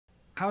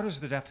how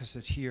does the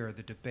deficit here,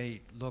 the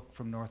debate, look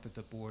from north of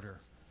the border?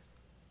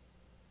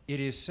 It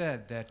is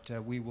said that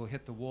we will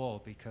hit the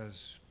wall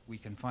because we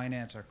can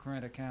finance our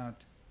current account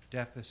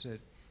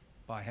deficit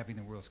by having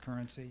the world's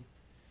currency,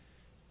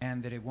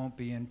 and that it won't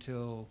be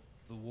until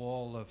the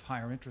wall of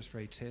higher interest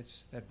rates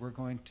hits that we're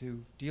going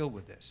to deal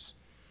with this.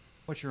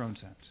 What's your own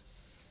sense?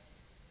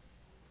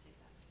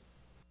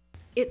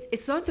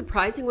 It's not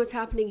surprising what's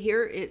happening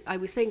here. I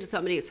was saying to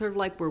somebody, it's sort of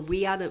like where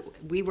we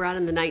were at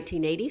in the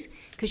 1980s,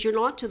 because you're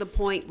not to the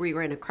point where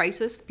you're in a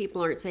crisis.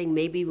 People aren't saying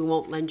maybe we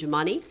won't lend you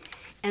money.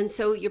 And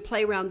so you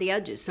play around the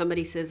edges.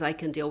 Somebody says, I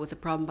can deal with the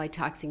problem by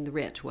taxing the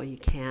rich. Well, you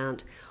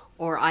can't.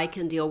 Or I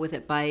can deal with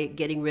it by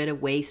getting rid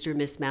of waste or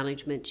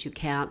mismanagement. You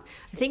can't.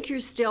 I think you're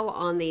still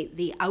on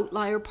the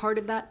outlier part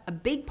of that. A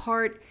big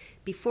part,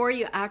 before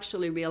you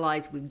actually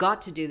realize we've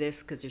got to do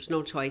this because there's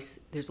no choice,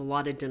 there's a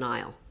lot of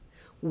denial.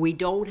 We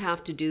don't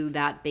have to do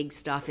that big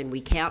stuff, and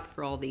we can't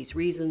for all these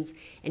reasons.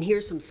 And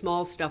here's some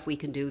small stuff we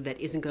can do that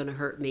isn't going to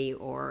hurt me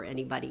or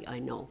anybody I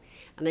know.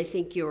 And I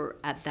think you're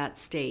at that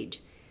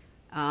stage.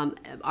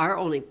 Our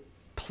only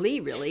plea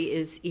really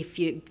is if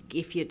you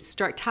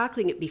start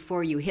tackling it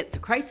before you hit the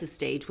crisis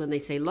stage, when they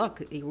say,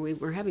 look,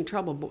 we're having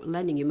trouble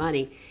lending you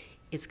money,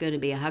 it's going to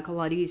be a heck of a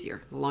lot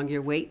easier. The longer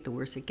you wait, the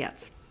worse it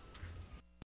gets.